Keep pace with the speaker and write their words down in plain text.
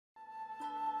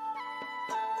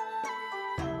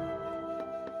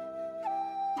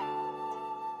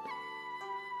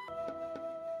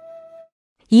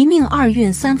一命二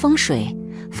运三风水，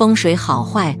风水好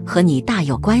坏和你大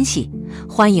有关系。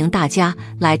欢迎大家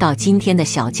来到今天的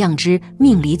小酱汁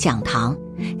命理讲堂。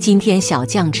今天小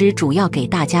酱汁主要给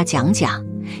大家讲讲，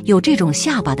有这种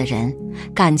下巴的人，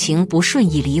感情不顺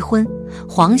意离婚，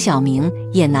黄晓明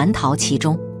也难逃其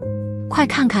中。快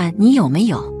看看你有没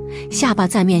有。下巴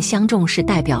在面相中是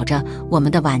代表着我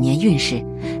们的晚年运势，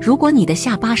如果你的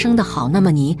下巴生得好，那么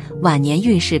你晚年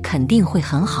运势肯定会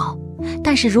很好。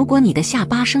但是如果你的下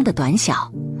巴生得短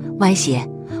小、歪斜，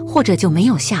或者就没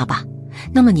有下巴，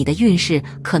那么你的运势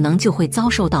可能就会遭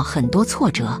受到很多挫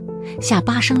折。下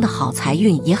巴生得好，财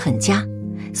运也很佳。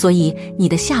所以你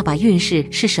的下巴运势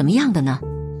是什么样的呢？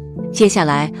接下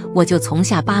来我就从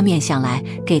下巴面相来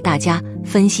给大家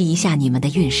分析一下你们的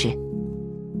运势。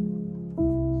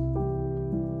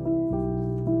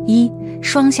一、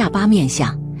双下巴面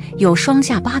相。有双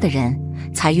下巴的人，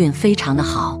财运非常的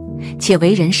好，且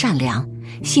为人善良，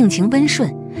性情温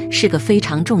顺，是个非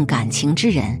常重感情之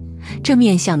人。这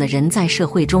面相的人在社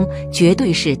会中绝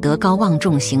对是德高望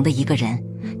重型的一个人，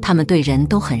他们对人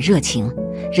都很热情，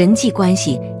人际关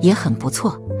系也很不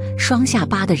错。双下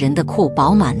巴的人的库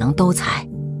饱满，能兜财。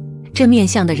这面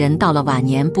相的人到了晚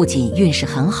年，不仅运势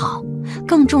很好，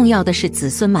更重要的是子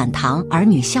孙满堂，儿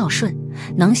女孝顺，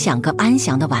能享个安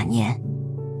详的晚年。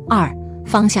二、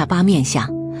方下巴面相。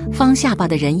方下巴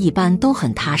的人一般都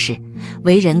很踏实，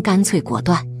为人干脆果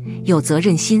断，有责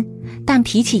任心，但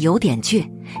脾气有点倔，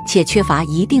且缺乏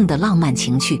一定的浪漫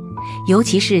情趣，尤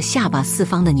其是下巴四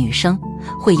方的女生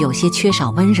会有些缺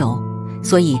少温柔，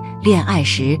所以恋爱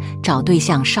时找对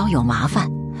象稍有麻烦。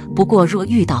不过若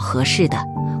遇到合适的，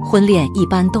婚恋一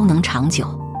般都能长久。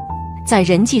在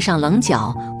人际上棱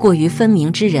角过于分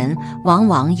明之人，往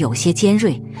往有些尖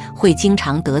锐，会经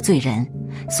常得罪人，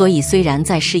所以虽然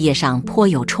在事业上颇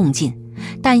有冲劲，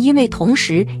但因为同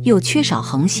时又缺少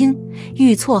恒心，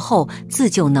遇错后自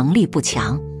救能力不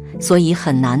强，所以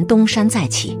很难东山再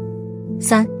起。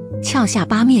三、翘下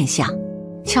巴面相。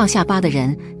翘下巴的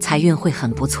人财运会很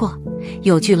不错，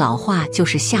有句老话就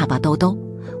是下巴兜兜，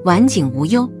晚景无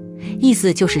忧，意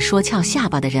思就是说翘下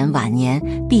巴的人晚年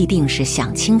必定是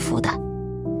享清福的。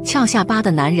翘下巴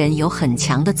的男人有很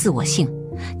强的自我性，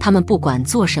他们不管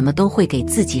做什么都会给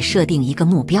自己设定一个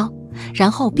目标，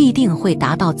然后必定会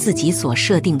达到自己所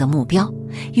设定的目标，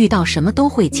遇到什么都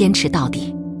会坚持到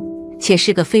底，且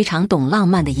是个非常懂浪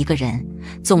漫的一个人，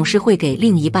总是会给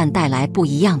另一半带来不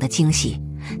一样的惊喜。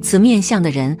此面相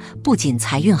的人不仅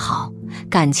财运好，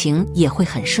感情也会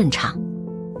很顺畅。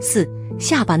四、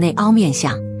下巴内凹面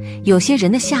相。有些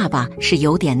人的下巴是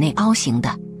有点内凹型的，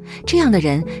这样的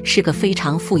人是个非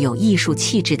常富有艺术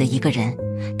气质的一个人，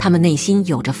他们内心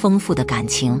有着丰富的感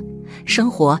情，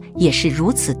生活也是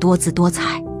如此多姿多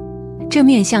彩。这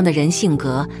面相的人性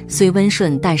格虽温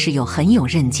顺，但是很有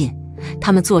韧劲，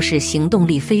他们做事行动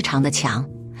力非常的强，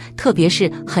特别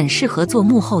是很适合做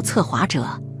幕后策划者。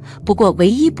不过唯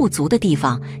一不足的地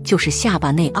方就是下巴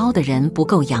内凹的人不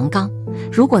够阳刚，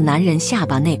如果男人下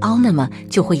巴内凹，那么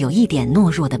就会有一点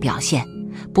懦弱的表现，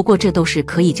不过这都是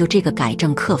可以就这个改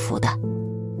正克服的。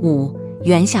五、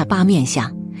圆下巴面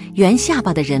相。圆下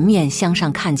巴的人面相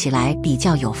上看起来比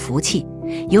较有福气，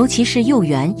尤其是又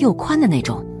圆又宽的那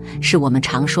种，是我们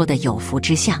常说的有福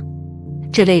之相。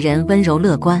这类人温柔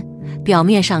乐观，表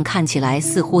面上看起来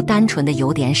似乎单纯的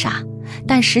有点傻，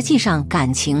但实际上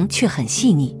感情却很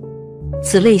细腻。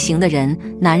此类型的人，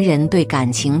男人对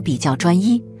感情比较专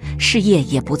一，事业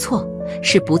也不错，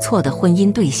是不错的婚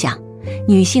姻对象。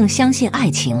女性相信爱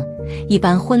情，一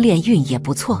般婚恋运也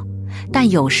不错，但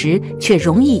有时却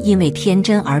容易因为天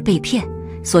真而被骗，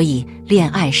所以恋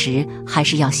爱时还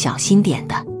是要小心点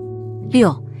的。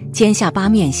六、尖下巴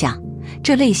面相。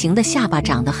这类型的下巴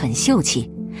长得很秀气，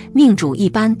命主一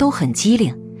般都很机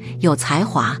灵，有才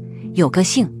华，有个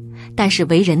性，但是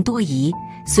为人多疑，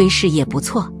虽事业不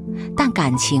错，但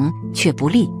感情却不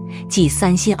利，既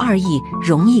三心二意，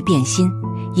容易变心，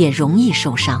也容易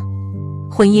受伤。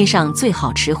婚姻上最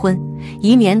好迟婚，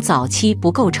以免早期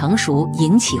不够成熟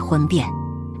引起婚变。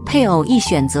配偶亦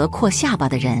选择阔下巴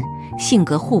的人，性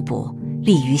格互补，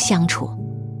利于相处。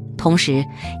同时，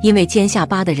因为尖下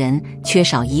巴的人缺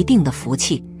少一定的福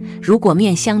气，如果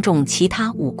面相中其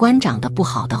他五官长得不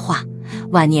好的话，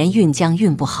晚年运将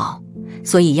运不好，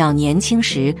所以要年轻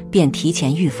时便提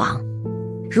前预防。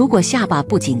如果下巴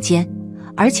不仅尖，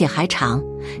而且还长，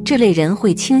这类人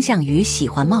会倾向于喜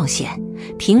欢冒险，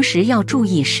平时要注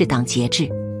意适当节制。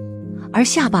而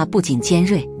下巴不仅尖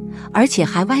锐，而且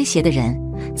还歪斜的人，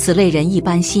此类人一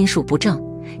般心术不正，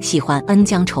喜欢恩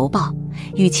将仇报，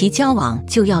与其交往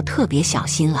就要特别小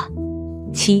心了。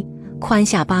七、宽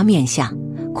下巴面相。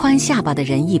宽下巴的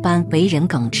人一般为人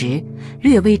耿直，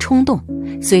略微冲动，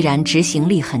虽然执行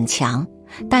力很强，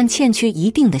但欠缺一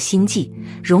定的心计，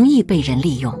容易被人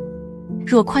利用。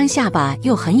若宽下巴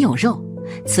又很有肉，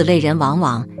此类人往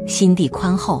往心地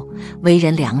宽厚，为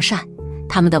人良善，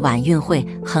他们的晚运会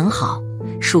很好，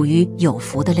属于有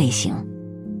福的类型。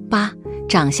8.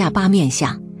 长下巴面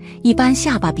相。一般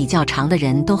下巴比较长的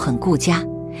人都很顾家，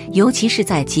尤其是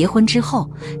在结婚之后，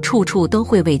处处都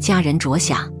会为家人着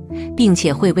想，并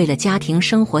且会为了家庭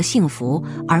生活幸福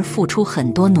而付出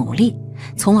很多努力，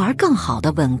从而更好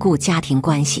地稳固家庭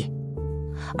关系。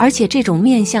而且这种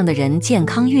面相的人健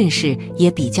康运势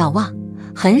也比较旺，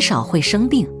很少会生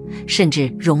病，甚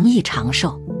至容易长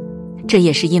寿。这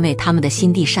也是因为他们的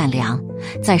心地善良，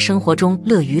在生活中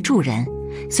乐于助人，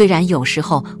虽然有时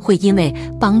候会因为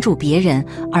帮助别人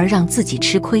而让自己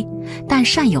吃亏，但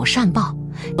善有善报，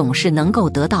总是能够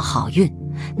得到好运，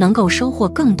能够收获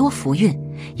更多福运。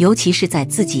尤其是在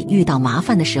自己遇到麻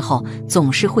烦的时候，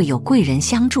总是会有贵人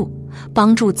相助，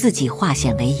帮助自己化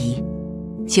险为夷。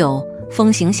9.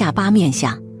 风形下巴面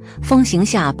相。风形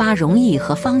下巴容易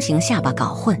和方形下巴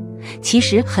搞混，其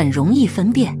实很容易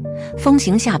分辨。风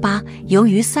形下巴由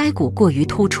于腮骨过于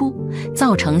突出，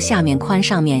造成下面宽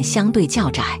上面相对较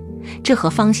窄，这和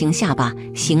方形下巴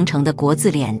形成的国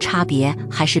字脸差别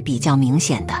还是比较明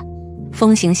显的。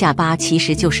风形下巴其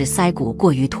实就是腮骨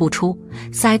过于突出，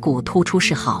腮骨突出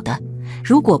是好的，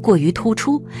如果过于突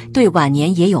出，对晚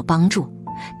年也有帮助，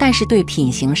但是对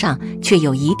品行上却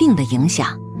有一定的影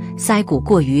响。腮骨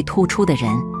过于突出的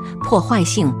人，破坏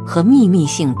性和秘密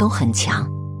性都很强。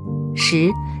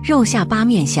10. 肉下巴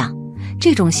面相。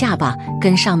这种下巴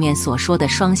跟上面所说的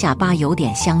双下巴有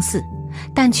点相似，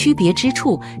但区别之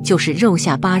处就是肉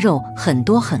下巴肉很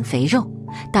多很肥肉，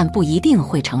但不一定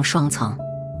会成双层。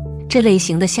这类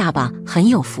型的下巴很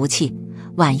有福气，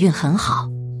晚运很好。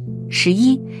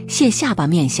11. 蟹下巴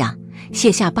面相。蟹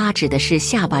下巴指的是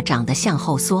下巴长得向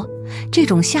后缩，这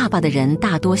种下巴的人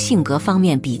大多性格方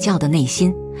面比较的内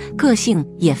心，个性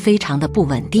也非常的不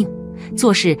稳定，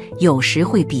做事有时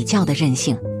会比较的任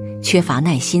性，缺乏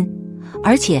耐心，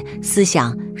而且思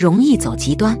想容易走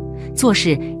极端，做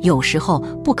事有时候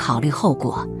不考虑后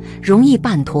果，容易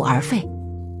半途而废。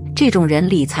这种人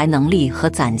理财能力和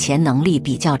攒钱能力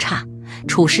比较差，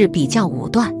处事比较武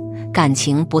断，感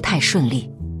情不太顺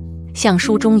利。像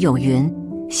书中有云，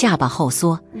下巴后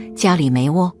缩，家里没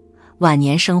窝，晚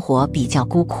年生活比较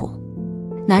孤苦。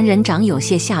男人长有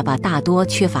蟹下巴大多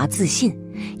缺乏自信，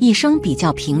一生比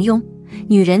较平庸；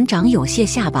女人长有蟹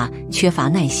下巴缺乏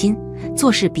耐心，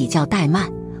做事比较怠慢，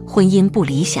婚姻不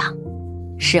理想。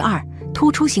12.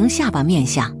 突出型下巴面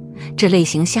相。这类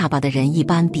型下巴的人一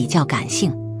般比较感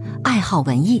性，爱好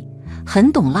文艺，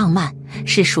很懂浪漫，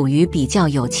是属于比较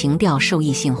有情调、受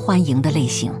异性欢迎的类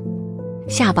型。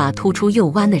下巴突出又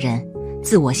弯的人，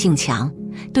自我性强，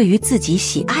对于自己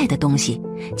喜爱的东西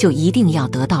就一定要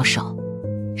得到手。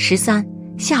13.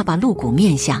 下巴露骨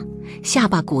面相。下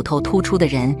巴骨头突出的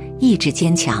人意志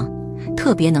坚强，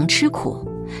特别能吃苦，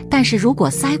但是如果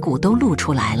腮骨都露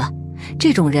出来了，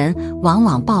这种人往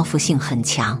往报复性很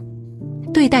强，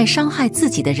对待伤害自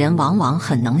己的人往往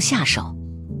很能下手。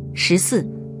14.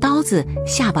 刀子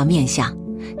下巴面相。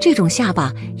这种下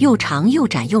巴又长又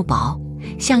窄又薄，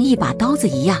像一把刀子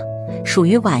一样，属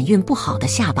于晚运不好的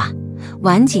下巴，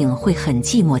晚景会很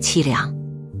寂寞凄凉。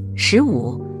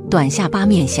15. 短下巴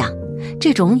面相。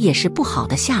这种也是不好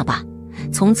的下巴，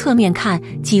从侧面看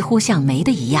几乎像没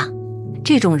的一样。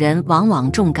这种人往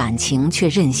往重感情却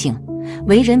任性，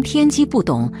为人偏激不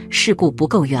懂世故，不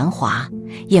够圆滑，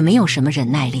也没有什么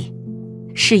忍耐力，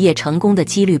事业成功的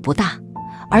几率不大，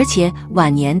而且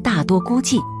晚年大多孤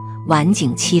寂，晚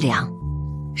景凄凉。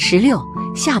16.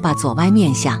 下巴左歪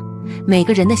面相。每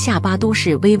个人的下巴都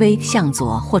是微微向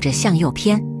左或者向右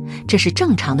偏，这是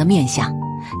正常的面相，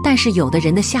但是有的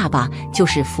人的下巴就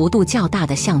是幅度较大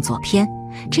的向左偏，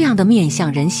这样的面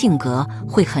相人性格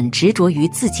会很执着于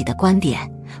自己的观点，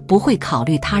不会考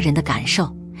虑他人的感受，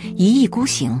一意孤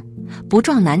行，不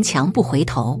撞南墙不回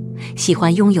头，喜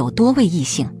欢拥有多位异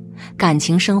性，感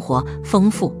情生活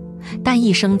丰富，但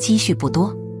一生积蓄不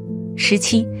多。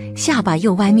17. 下巴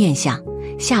右歪面相。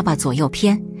下巴左右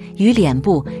偏，与脸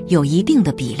部有一定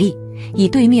的比例，以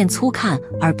对面粗看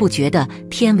而不觉得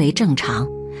偏为正常。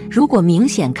如果明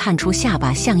显看出下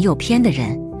巴向右偏的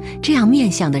人，这样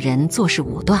面相的人做事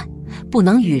武断，不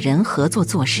能与人合作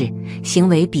做事，行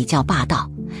为比较霸道，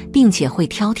并且会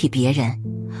挑剔别人，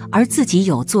而自己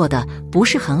有做的不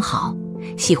是很好，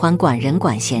喜欢管人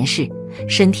管闲事，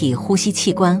身体呼吸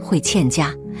器官会欠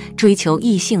佳，追求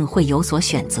异性会有所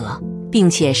选择，并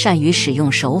且善于使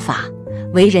用手法，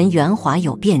为人圆滑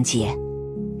有便捷。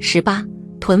18.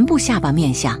 臀部下巴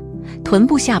面相。臀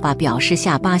部下巴表示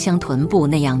下巴像臀部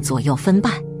那样左右分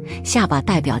瓣，下巴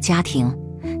代表家庭，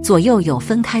左右有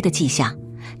分开的迹象，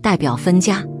代表分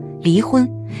家、离婚。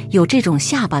有这种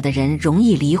下巴的人容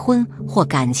易离婚或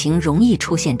感情容易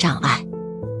出现障碍。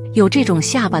有这种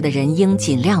下巴的人应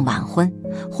尽量晚婚，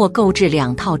或购置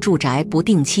2套住宅不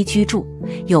定期居住，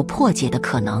有破解的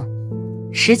可能。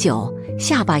19.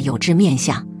 下巴有痣面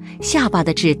相，下巴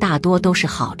的痣大多都是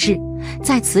好痣，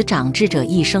在此长痣者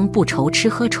一生不愁吃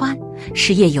喝穿，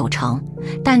事业有成，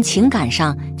但情感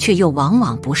上却又往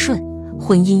往不顺，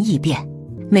婚姻易变。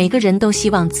每个人都希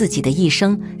望自己的一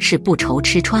生是不愁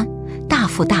吃穿，大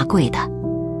富大贵的。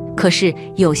可是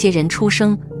有些人出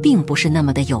生并不是那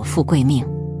么的有富贵命。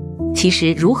其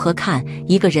实如何看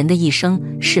一个人的一生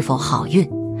是否好运，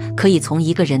可以从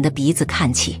一个人的鼻子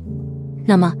看起。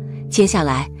那么接下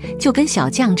来就跟小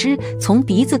酱汁从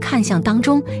鼻子看相当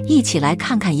中一起来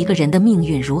看看一个人的命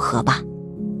运如何吧。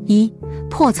1.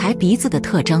 破财鼻子的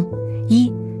特征。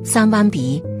1. 三弯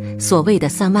鼻。所谓的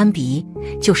三弯鼻，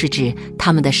就是指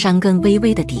他们的山根微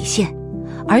微的底线，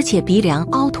而且鼻梁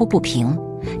凹凸不平，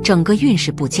整个运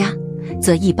势不佳，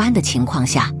则一般的情况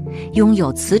下，拥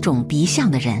有此种鼻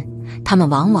相的人，他们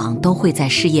往往都会在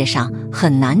事业上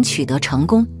很难取得成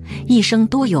功，一生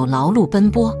多有劳碌奔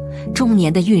波，中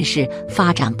年的运势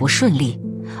发展不顺利，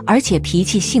而且脾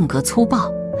气性格粗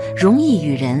暴，容易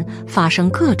与人发生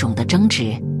各种的争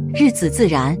执，日子自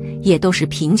然也都是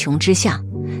贫穷之相，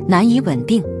难以稳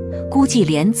定，估计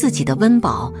连自己的温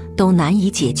饱都难以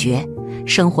解决，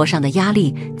生活上的压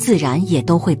力自然也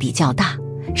都会比较大，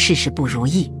事事不如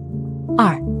意。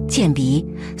2. 剑鼻。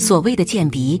所谓的剑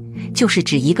鼻，就是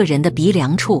指一个人的鼻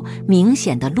梁处明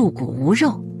显的露骨无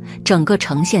肉，整个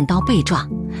呈现刀背状，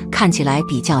看起来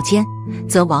比较尖，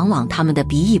则往往他们的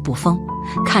鼻翼不丰；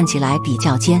看起来比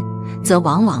较尖，则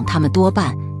往往他们多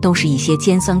半都是一些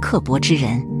尖酸刻薄之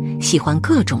人，喜欢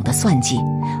各种的算计，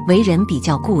为人比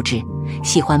较固执，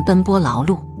喜欢奔波劳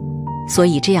碌。所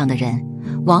以这样的人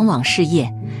往往事业、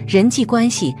人际关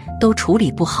系都处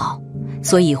理不好，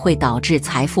所以会导致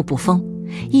财富不丰，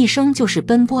一生就是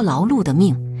奔波劳碌的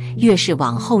命，越是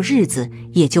往后日子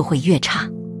也就会越差。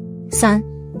3.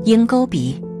 鹰钩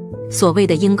鼻。所谓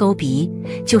的鹰钩鼻，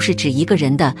就是指一个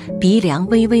人的鼻梁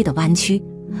微微的弯曲，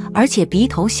而且鼻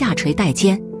头下垂带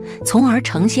尖，从而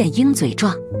呈现鹰嘴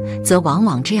状，则往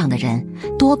往这样的人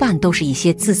多半都是一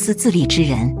些自私自利之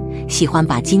人，喜欢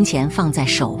把金钱放在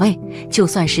首位，就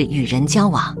算是与人交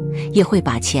往，也会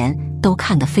把钱都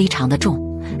看得非常的重，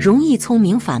容易聪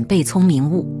明反被聪明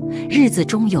误，日子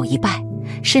终有一败，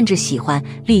甚至喜欢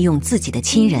利用自己的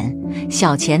亲人，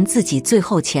小钱自己最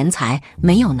后钱财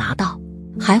没有拿到，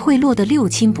还会落得六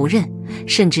亲不认，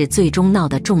甚至最终闹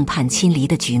得众叛亲离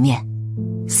的局面。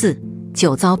4.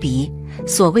 酒糟鼻。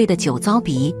所谓的酒糟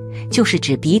鼻，就是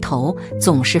指鼻头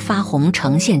总是发红，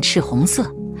呈现赤红色，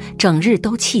整日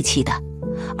都气气的。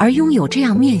而拥有这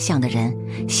样面相的人，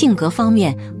性格方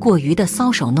面过于的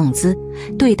搔首弄姿，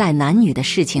对待男女的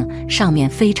事情上面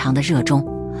非常的热衷，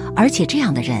而且这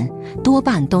样的人多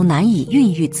半都难以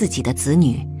孕育自己的子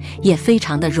女，也非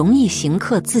常的容易刑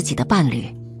克自己的伴侣。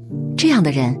这样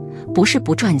的人不是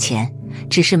不赚钱，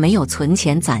只是没有存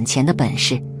钱攒钱的本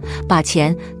事，把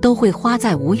钱都会花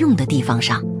在无用的地方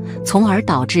上，从而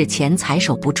导致钱财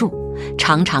守不住，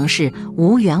常常是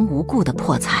无缘无故的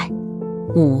破财。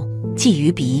5. 鲫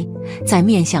鱼鼻。在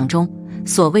面相中，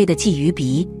所谓的鲫鱼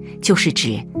鼻，就是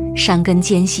指山根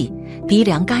尖细，鼻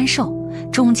梁干瘦，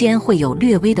中间会有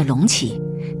略微的隆起，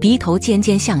鼻头尖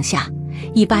尖向下。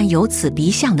一般有此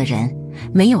鼻相的人，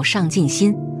没有上进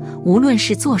心，无论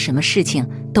是做什么事情，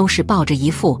都是抱着一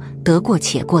副得过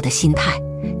且过的心态，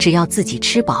只要自己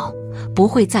吃饱，不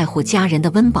会在乎家人的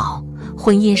温饱，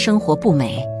婚姻生活不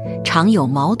美，常有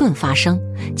矛盾发生，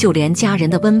就连家人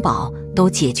的温饱都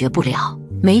解决不了，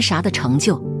没啥的成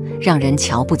就，让人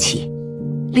瞧不起。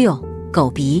6. 狗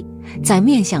鼻。在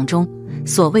面相中，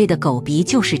所谓的狗鼻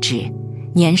就是指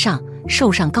年上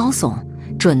瘦上高耸，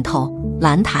准头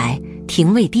蓝台，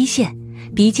庭位低陷，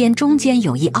鼻尖中间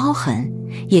有一凹痕，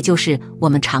也就是我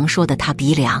们常说的塌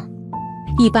鼻梁。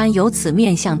一般有此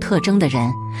面相特征的人，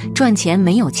赚钱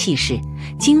没有气势，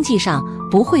经济上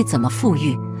不会怎么富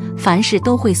裕，凡事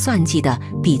都会算计的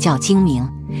比较精明，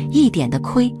一点的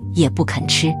亏也不肯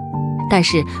吃，但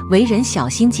是为人小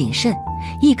心谨慎，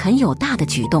亦肯有大的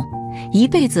举动，一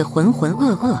辈子浑浑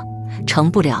噩噩，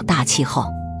成不了大气候。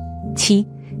7.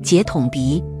 结筒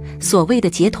鼻。所谓的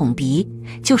结筒鼻，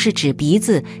就是指鼻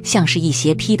子像是一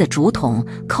斜劈的竹筒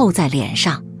扣在脸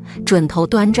上，准头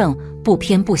端正，不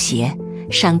偏不斜，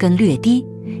山根略低，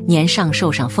年上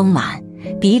瘦上丰满，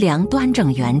鼻梁端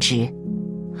正圆直。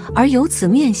而有此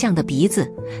面相的鼻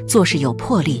子，做事有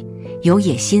魄力，有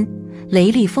野心，雷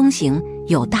厉风行，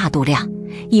有大度量。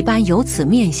一般有此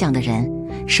面相的人，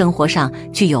生活上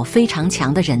具有非常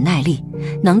强的忍耐力，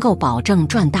能够保证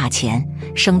赚大钱、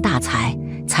生大财、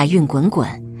财运滚滚。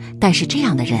但是这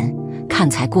样的人看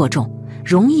财过重，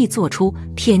容易做出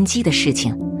偏激的事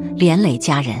情，连累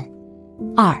家人。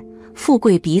2、富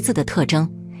贵鼻子的特征。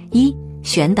1、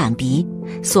悬胆鼻。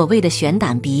所谓的悬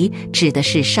胆鼻，指的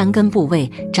是山根部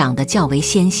位长得较为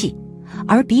纤细，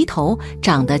而鼻头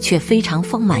长得却非常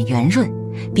丰满圆润，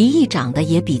鼻翼长得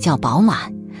也比较饱满，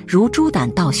如猪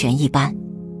胆倒悬一般。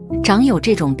长有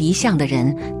这种鼻相的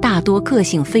人，大多个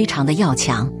性非常的要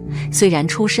强，虽然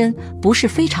出身不是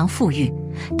非常富裕，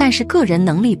但是个人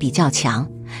能力比较强，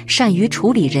善于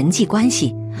处理人际关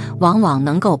系，往往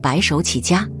能够白手起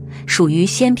家，属于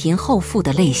先贫后富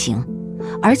的类型，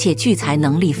而且聚财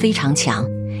能力非常强，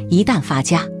一旦发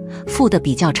家，富得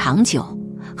比较长久，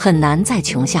很难再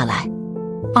穷下来。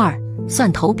2、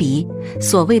蒜头鼻。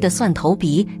所谓的蒜头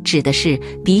鼻，指的是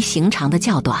鼻形长得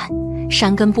较短，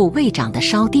山根部位长得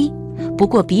稍低，不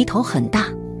过鼻头很大，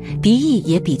鼻翼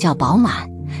也比较饱满，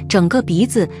整个鼻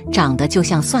子长得就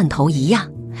像蒜头一样。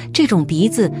这种鼻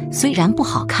子虽然不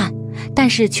好看，但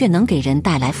是却能给人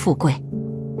带来富贵。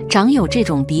长有这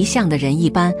种鼻相的人，一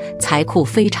般财库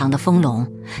非常的丰隆，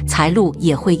财路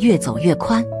也会越走越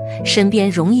宽，身边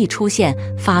容易出现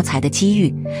发财的机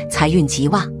遇，财运极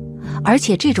旺。而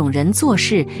且这种人做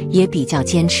事也比较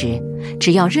坚持，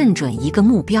只要认准一个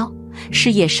目标，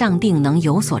事业上定能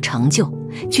有所成就，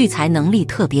聚财能力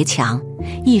特别强，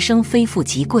一生非富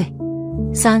即贵。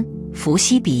3、伏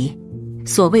羲鼻。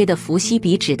所谓的伏羲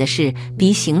鼻，指的是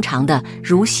鼻形长的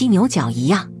如犀牛角一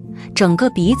样，整个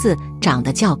鼻子长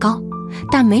得较高，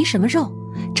但没什么肉，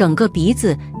整个鼻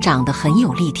子长得很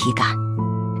有立体感。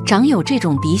长有这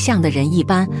种鼻相的人，一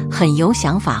般很有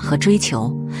想法和追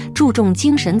求，注重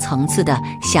精神层次的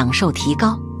享受提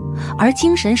高，而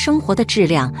精神生活的质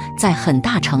量在很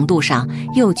大程度上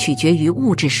又取决于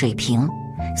物质水平，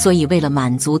所以为了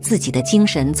满足自己的精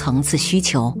神层次需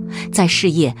求，在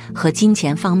事业和金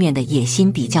钱方面的野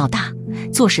心比较大，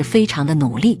做事非常的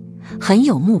努力，很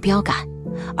有目标感，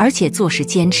而且做事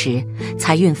坚持，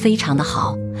财运非常的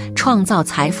好，创造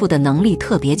财富的能力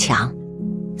特别强。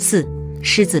4、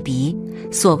狮子鼻。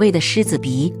所谓的狮子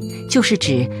鼻，就是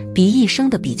指鼻翼生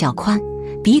得比较宽，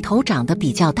鼻头长得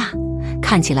比较大，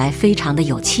看起来非常的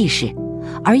有气势。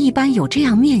而一般有这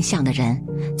样面相的人，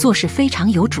做事非常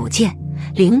有主见，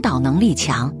领导能力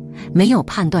强，没有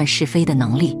判断是非的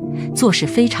能力，做事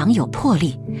非常有魄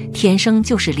力，天生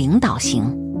就是领导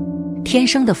型。天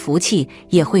生的福气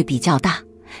也会比较大，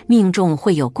命中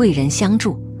会有贵人相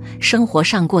助，生活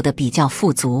上过得比较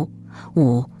富足。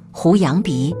5、狐羊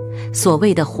鼻。所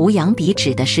谓的狐羊鼻，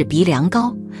指的是鼻梁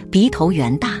高，鼻头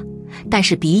圆大，但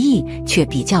是鼻翼却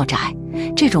比较窄。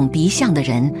这种鼻相的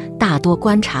人大多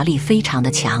观察力非常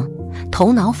的强，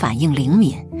头脑反应灵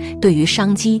敏，对于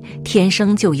商机天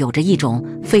生就有着一种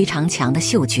非常强的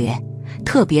嗅觉，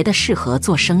特别的适合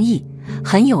做生意，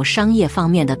很有商业方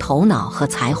面的头脑和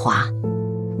才华。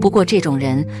不过这种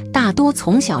人大多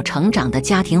从小成长的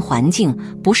家庭环境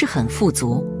不是很富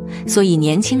足，所以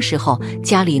年轻时候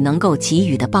家里能够给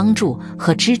予的帮助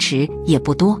和支持也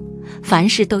不多，凡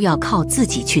事都要靠自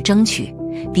己去争取，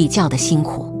比较的辛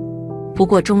苦。不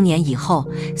过中年以后，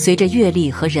随着阅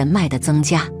历和人脉的增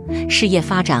加，事业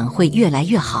发展会越来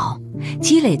越好，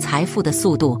积累财富的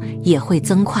速度也会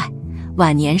增快，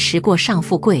晚年时过上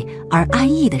富贵而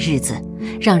安逸的日子，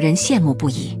让人羡慕不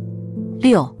已。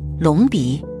6、龙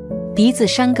鼻。鼻子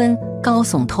山根高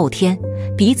耸透天，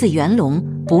鼻子圆隆，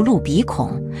不露鼻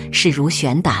孔，势如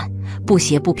悬胆，不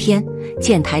斜不偏，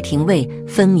剑台廷位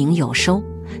分明有收，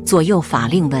左右法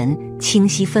令纹清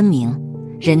晰分明，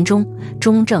人中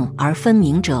中正而分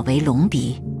明者为龙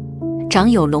鼻。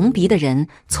长有龙鼻的人，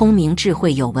聪明智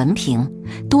慧有文凭，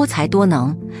多才多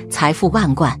能，财富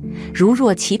万贯。如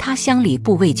若其他乡里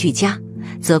部位俱佳，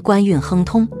则官运亨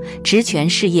通，职权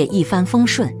事业一帆风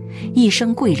顺，一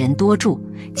生贵人多助，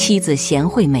妻子贤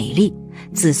惠美丽，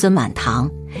子孙满堂，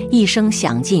一生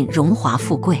享尽荣华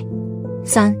富贵。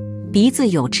3、鼻子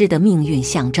有痣的命运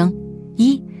象征。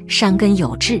1、山根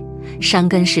有痣。山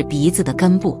根是鼻子的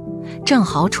根部，正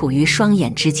好处于双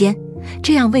眼之间，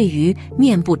这样位于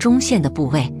面部中线的部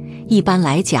位，一般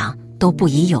来讲都不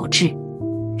宜有痣。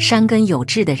山根有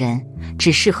痣的人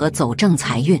只适合走正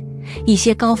财运，一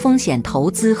些高风险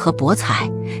投资和博彩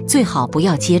最好不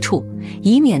要接触，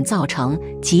以免造成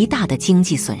极大的经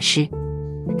济损失。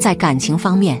在感情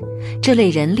方面，这类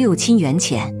人六亲缘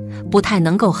浅，不太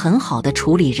能够很好的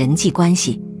处理人际关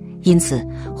系，因此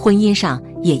婚姻上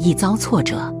也易遭挫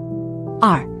折。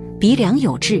2、鼻梁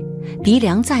有痣。鼻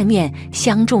梁在面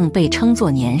相中被称作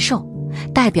年寿，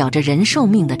代表着人寿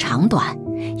命的长短，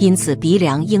因此鼻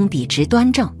梁应笔直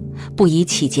端正，不宜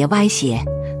起结歪斜，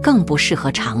更不适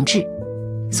合长治。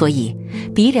所以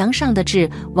鼻梁上的痣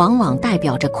往往代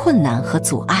表着困难和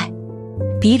阻碍。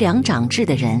鼻梁长痣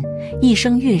的人一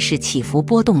生运势起伏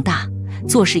波动大，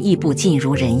做事亦不尽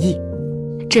如人意。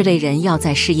这类人要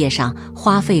在事业上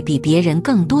花费比别人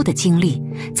更多的精力，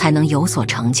才能有所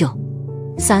成就。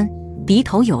3. 鼻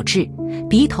头有痣，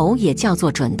鼻头也叫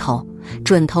做准头，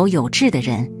准头有痣的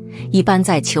人一般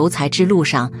在求财之路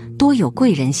上多有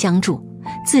贵人相助，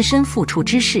自身付出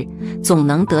之事总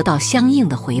能得到相应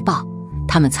的回报，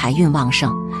他们财运旺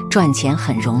盛，赚钱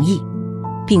很容易，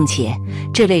并且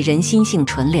这类人心性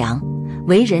纯良，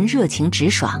为人热情直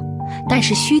爽，但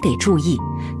是须得注意，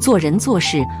做人做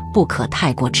事不可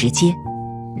太过直接。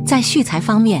在蓄财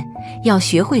方面，要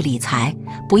学会理财，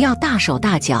不要大手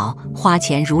大脚，花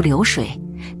钱如流水，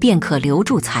便可留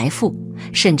住财富，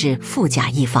甚至富甲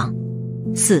一方。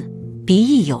4. 鼻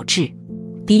翼有痣，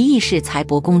鼻翼是财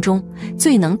帛宫中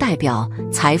最能代表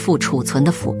财富储存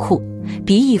的府库，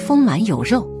鼻翼丰满有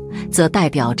肉，则代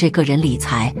表这个人理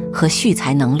财和蓄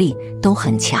财能力都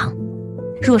很强。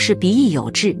若是鼻翼有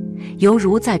痣，犹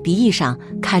如在鼻翼上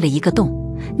开了一个洞，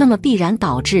那么必然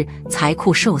导致财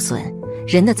库受损，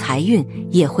人的财运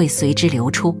也会随之流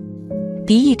出。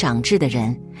鼻翼长痣的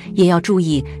人也要注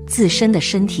意自身的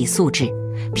身体素质，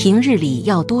平日里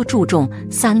要多注重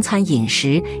3餐饮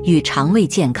食与肠胃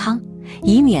健康，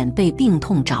以免被病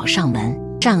痛找上门。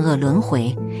善恶轮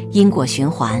回，因果循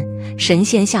环，神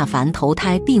仙下凡投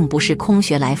胎并不是空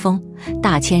穴来风，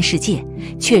大千世界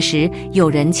确实有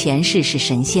人前世是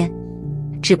神仙，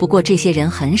只不过这些人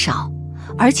很少，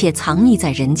而且藏匿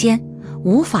在人间，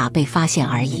无法被发现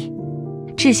而已。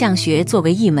志向学作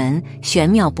为一门玄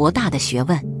妙博大的学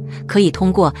问，可以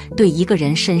通过对一个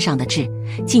人身上的痣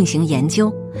进行研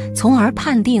究，从而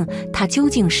判定他究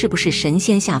竟是不是神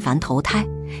仙下凡投胎。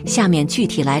下面具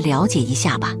体来了解一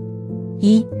下吧。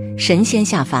1. 神仙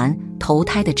下凡投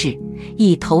胎的痣，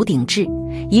一头顶痣。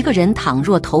一个人倘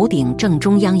若头顶正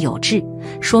中央有痣，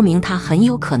说明他很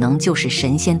有可能就是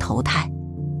神仙投胎。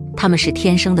他们是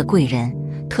天生的贵人，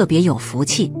特别有福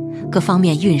气，各方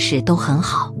面运势都很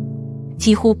好，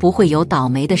几乎不会有倒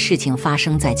霉的事情发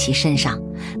生在其身上，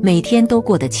每天都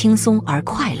过得轻松而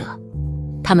快乐。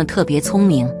他们特别聪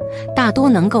明，大多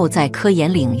能够在科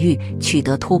研领域取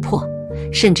得突破，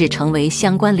甚至成为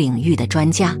相关领域的专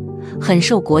家，很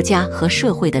受国家和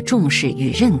社会的重视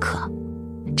与认可。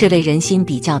这类人心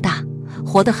比较大，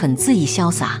活得很恣意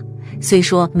潇洒，虽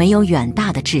说没有远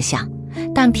大的志向，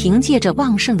但凭借着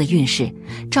旺盛的运势，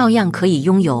照样可以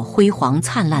拥有辉煌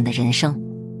灿烂的人生。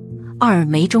2.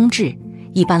 眉中痣，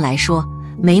一般来说，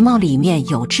眉毛里面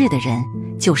有痣的人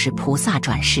就是菩萨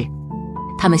转世，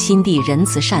他们心地仁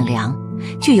慈善良，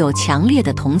具有强烈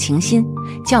的同情心，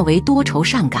较为多愁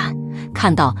善感，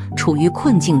看到处于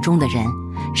困境中的人，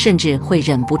甚至会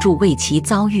忍不住为其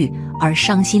遭遇而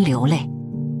伤心流泪。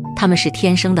他们是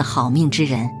天生的好命之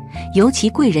人，尤其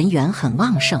贵人缘很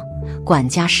旺盛，管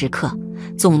家时刻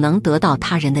总能得到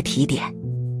他人的提点。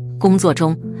工作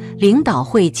中，领导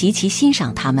会极其欣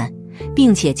赏他们，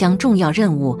并且将重要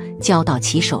任务交到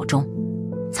其手中。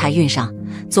财运上，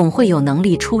总会有能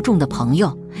力出众的朋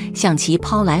友向其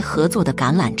抛来合作的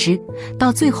橄榄枝，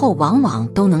到最后往往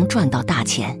都能赚到大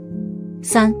钱。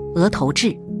3. 额头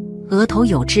痣，额头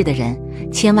有痣的人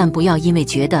千万不要因为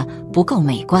觉得不够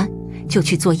美观就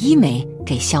去做医美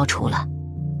给消除了，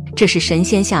这是神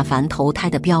仙下凡投胎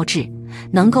的标志，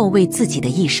能够为自己的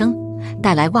一生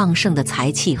带来旺盛的财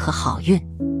气和好运。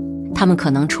他们可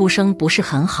能出生不是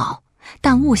很好，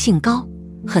但悟性高，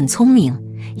很聪明，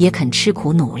也肯吃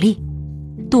苦努力，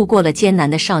度过了艰难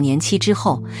的少年期之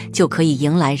后，就可以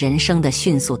迎来人生的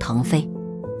迅速腾飞。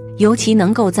尤其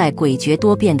能够在诡谲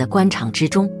多变的官场之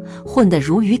中混得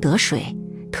如鱼得水，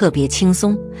特别轻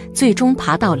松，最终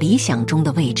爬到理想中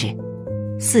的位置。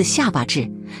4. 下巴痣，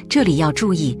这里要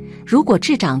注意，如果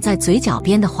痣长在嘴角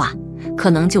边的话，可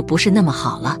能就不是那么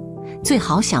好了，最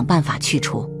好想办法去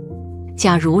除。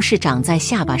假如是长在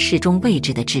下巴适中位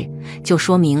置的痣，就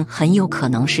说明很有可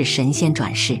能是神仙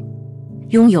转世。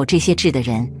拥有这些痣的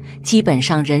人，基本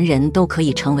上人人都可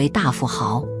以成为大富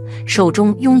豪，手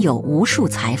中拥有无数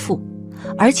财富，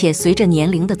而且随着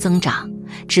年龄的增长，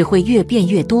只会越变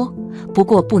越多。不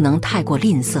过不能太过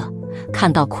吝啬，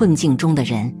看到困境中的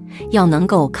人，要能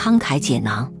够慷慨解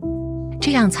囊，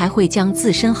这样才会将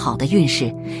自身好的运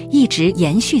势一直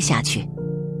延续下去。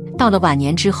到了晚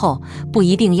年之后，不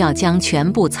一定要将全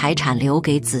部财产留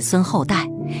给子孙后代，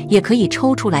也可以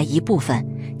抽出来一部分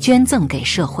捐赠给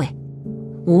社会。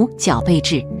5. 脚背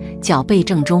痣，脚背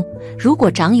正中如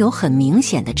果长有很明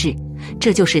显的痣，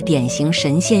这就是典型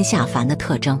神仙下凡的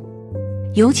特征。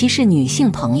尤其是女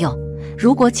性朋友，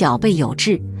如果脚背有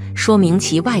痣，说明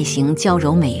其外形娇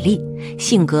柔美丽，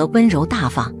性格温柔大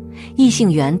方，异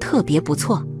性缘特别不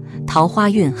错，桃花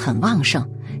运很旺盛，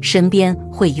身边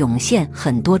会涌现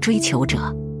很多追求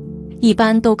者，一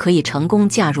般都可以成功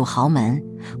嫁入豪门，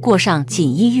过上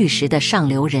锦衣玉食的上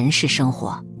流人士生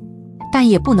活。但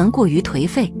也不能过于颓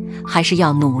废，还是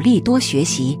要努力多学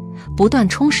习，不断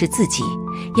充实自己，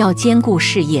要兼顾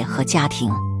事业和家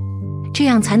庭，这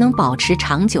样才能保持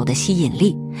长久的吸引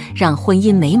力，让婚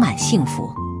姻美满幸福。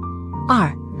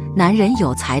2. 男人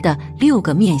有才的6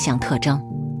个面相特征，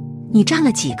你占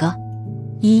了几个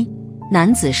？1.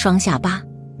 男子双下巴，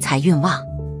财运旺，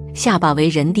下巴为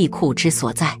人地库之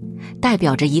所在，代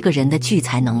表着一个人的聚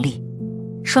财能力。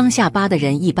双下巴的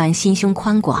人一般心胸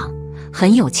宽广，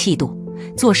很有气度，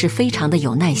做事非常的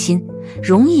有耐心，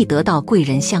容易得到贵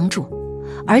人相助，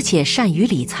而且善于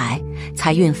理财，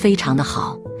财运非常的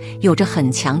好，有着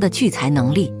很强的聚财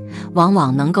能力，往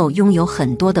往能够拥有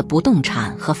很多的不动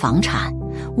产和房产，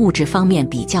物质方面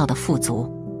比较的富足，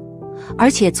而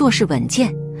且做事稳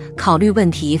健，考虑问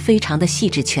题非常的细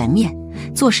致全面，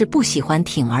做事不喜欢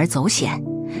铤而走险，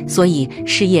所以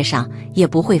事业上也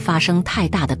不会发生太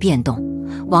大的变动，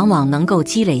往往能够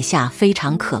积累下非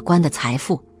常可观的财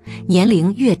富，年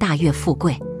龄越大越富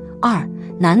贵。2.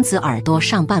 男子耳朵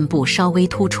上半部稍微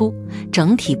突出，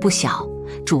整体不小，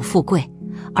主富贵，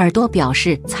耳朵表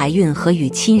示财运和与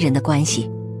亲人的关系。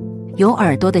有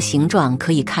耳朵的形状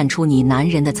可以看出你男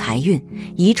人的财运、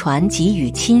遗传及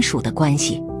与亲属的关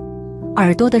系。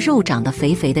耳朵的肉长得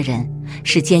肥肥的人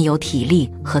是兼有体力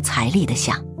和财力的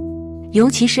相，尤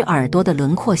其是耳朵的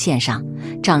轮廓线上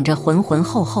长着浑浑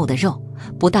厚厚的肉，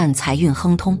不但财运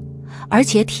亨通，而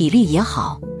且体力也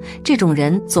好，这种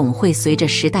人总会随着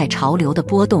时代潮流的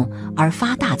波动而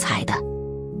发大财的。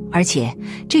而且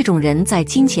这种人在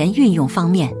金钱运用方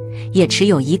面也持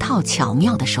有一套巧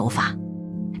妙的手法，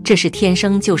这是天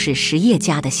生就是实业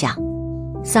家的相。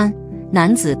3.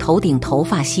 男子头顶头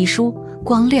发稀疏，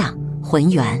光亮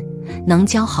浑圆，能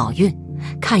交好运。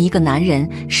看一个男人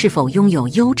是否拥有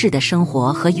优质的生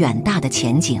活和远大的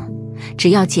前景，只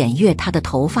要检阅他的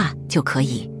头发就可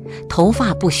以，头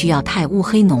发不需要太乌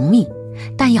黑浓密，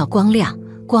但要光亮，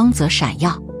光泽闪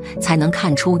耀，才能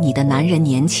看出你的男人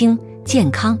年轻健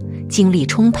康，精力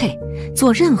充沛，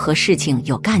做任何事情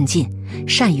有干劲，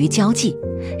善于交际，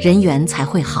人缘才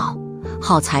会好，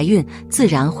好财运自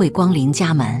然会光临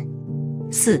家门。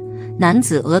4. 男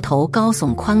子额头高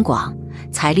耸宽广，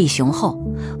财力雄厚，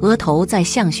额头在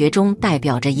相学中代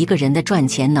表着一个人的赚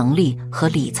钱能力和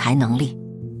理财能力。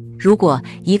如果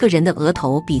一个人的额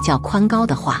头比较宽高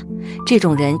的话，这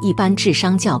种人一般智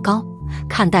商较高，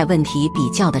看待问题比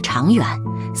较的长远，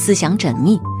思想缜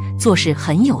密，做事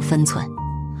很有分寸，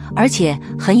而且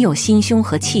很有心胸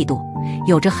和气度，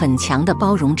有着很强的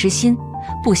包容之心，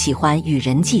不喜欢与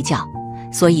人计较，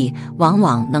所以往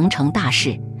往能成大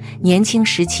事，年轻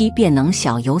时期便能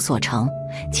小有所成，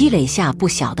积累下不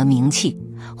小的名气，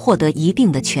获得一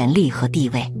定的权力和地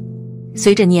位。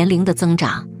随着年龄的增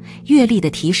长，阅历的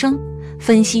提升，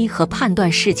分析和判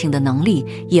断事情的能力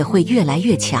也会越来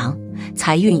越强，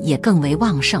财运也更为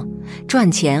旺盛，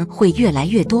赚钱会越来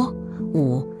越多。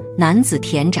5. 男子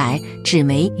田宅指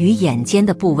眉与眼尖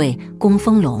的部位供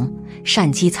丰隆，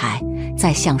善积财，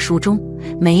在相书中，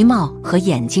眉毛和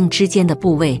眼睛之间的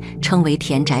部位称为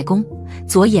田宅宫，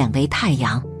左眼为太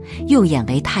阳，右眼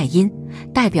为太阴，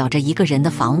代表着一个人的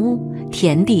房屋、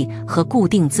田地和固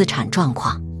定资产状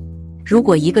况。如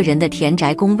果一个人的田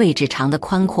宅宫位置长得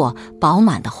宽阔饱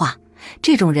满的话，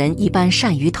这种人一般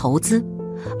善于投资，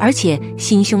而且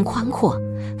心胸宽阔，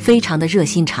非常的热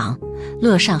心肠，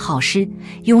乐善好施，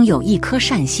拥有一颗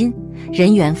善心，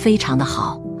人缘非常的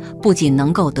好，不仅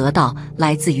能够得到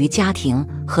来自于家庭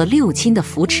和六亲的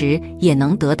扶持，也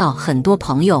能得到很多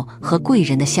朋友和贵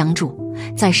人的相助，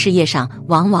在事业上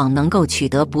往往能够取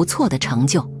得不错的成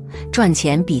就，赚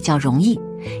钱比较容易，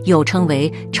有称为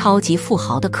超级富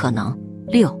豪的可能。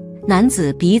6. 男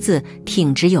子鼻子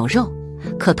挺直有肉，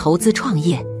可投资创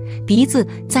业，鼻子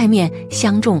在面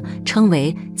相中称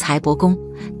为财帛宫，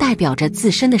代表着自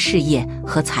身的事业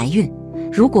和财运。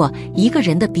如果一个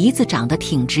人的鼻子长得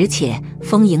挺直且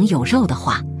丰盈有肉的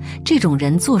话，这种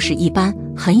人做事一般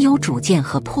很有主见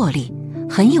和魄力，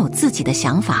很有自己的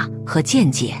想法和见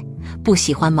解，不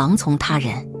喜欢盲从他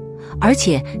人，而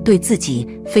且对自己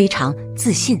非常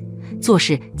自信，做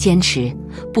事坚持，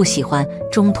不喜欢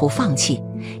中途放弃，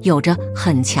有着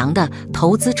很强的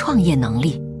投资创业能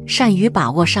力，善于把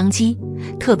握商机，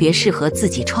特别适合自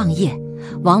己创业，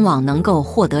往往能够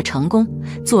获得成功，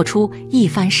做出一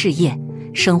番事业，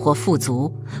生活富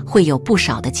足，会有不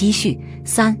少的积蓄。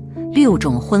3. 6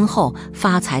种婚后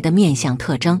发财的面相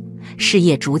特征，事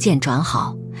业逐渐转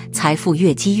好，财富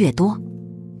越积越多。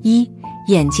1.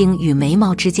 眼睛与眉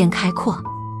毛之间开阔。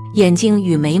眼睛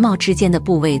与眉毛之间的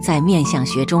部位在面相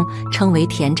学中称为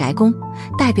田宅宫，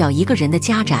代表一个人的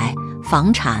家宅、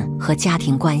房产和家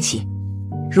庭关系。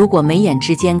如果眉眼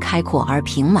之间开阔而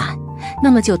平满，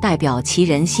那么就代表其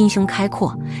人心胸开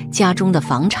阔，家中的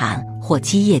房产或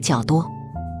基业较多。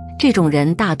这种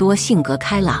人大多性格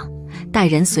开朗，待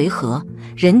人随和，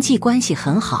人际关系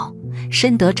很好，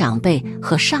深得长辈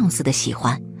和上司的喜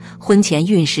欢。婚前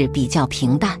运势比较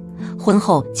平淡，婚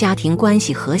后家庭关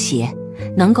系和谐，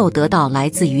能够得到来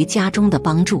自于家中的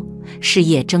帮助，事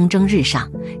业蒸蒸日上，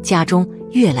家中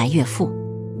越来越富。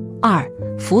2.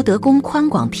 福德宫宽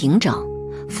广平整。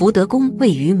福德宫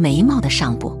位于眉毛的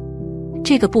上部，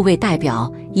这个部位代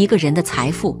表一个人的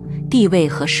财富、地位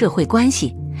和社会关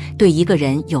系，对一个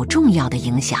人有重要的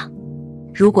影响。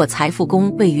如果财富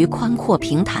宫位于宽阔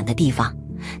平坦的地方，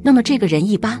那么这个人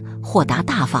一般豁达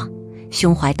大方，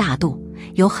胸怀大度，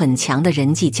有很强的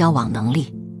人际交往能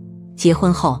力。结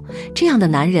婚后，这样的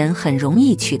男人很容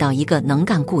易娶到一个能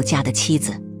干顾家的妻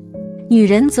子，女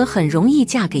人则很容易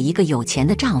嫁给一个有钱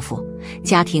的丈夫，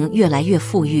家庭越来越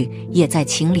富裕也在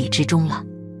情理之中了。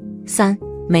3.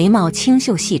 眉毛清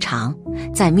秀细长。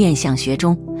在面相学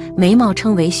中，眉毛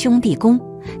称为兄弟宫，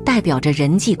代表着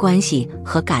人际关系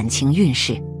和感情运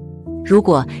势。如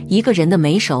果一个人的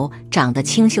眉首长得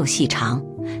清秀细长，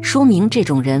说明这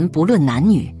种人不论男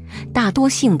女，大多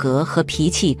性格和脾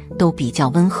气都比较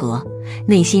温和，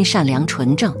内心善良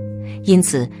纯正，因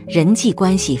此人际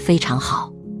关系非常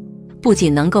好。不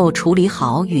仅能够处理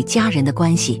好与家人的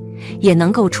关系，也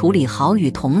能够处理好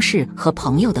与同事和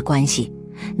朋友的关系，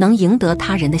能赢得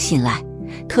他人的信赖，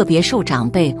特别受长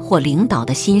辈或领导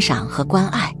的欣赏和关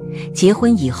爱。结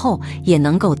婚以后也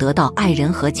能够得到爱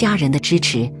人和家人的支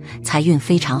持，财运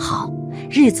非常好，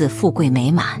日子富贵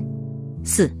美满。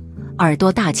4. 耳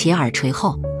朵大且耳垂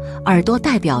厚。耳朵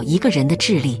代表一个人的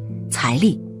智力、财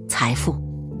力、财富。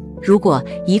如果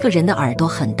一个人的耳朵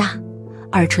很大，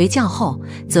耳垂较厚，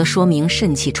则说明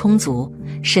肾气充足，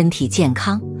身体健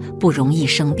康，不容易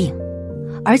生病，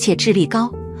而且智力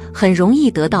高，很容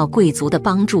易得到贵族的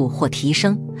帮助或提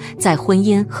升，在婚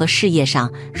姻和事业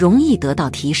上容易得到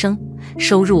提升，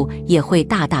收入也会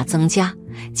大大增加，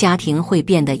家庭会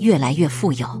变得越来越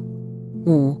富有。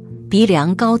5. 鼻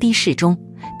梁高低适中。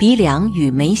鼻梁与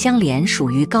眉相连，属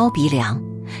于高鼻梁。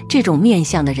这种面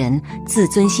相的人自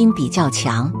尊心比较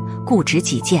强，固执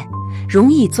己见，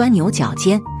容易钻牛角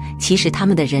尖，其实他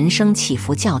们的人生起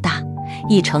伏较大，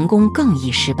易成功更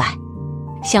易失败。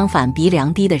相反，鼻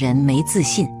梁低的人没自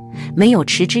信，没有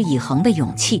持之以恒的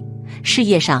勇气，事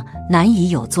业上难以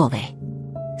有作为。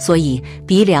所以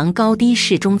鼻梁高低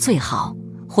适中最好，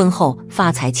婚后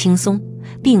发财轻松，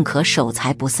并可守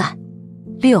财不散。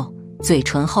6. 嘴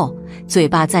唇厚。嘴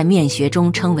巴在面学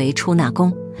中称为出纳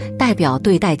宫，代表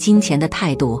对待金钱的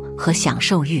态度和享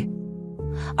受欲。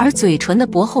而嘴唇的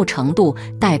薄厚程度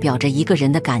代表着一个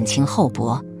人的感情厚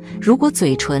薄。如果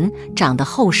嘴唇长得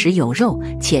厚实有肉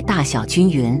且大小均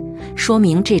匀，说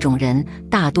明这种人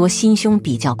大多心胸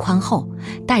比较宽厚，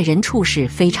待人处事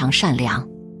非常善良，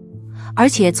而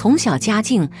且从小家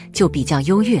境就比较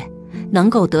优越，能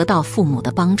够得到父母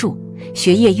的帮助，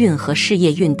学业运和事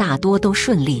业运大多都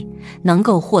顺利，能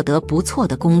够获得不错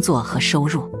的工作和收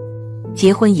入。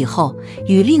结婚以后，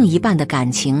与另一半的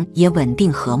感情也稳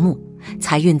定和睦，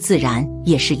财运自然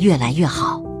也是越来越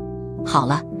好。好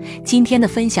了，今天的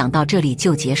分享到这里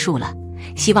就结束了，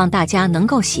希望大家能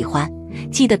够喜欢，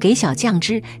记得给小酱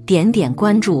汁点点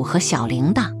关注和小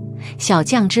铃铛，小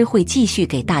酱汁会继续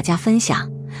给大家分享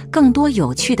更多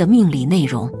有趣的命理内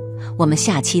容，我们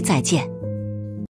下期再见。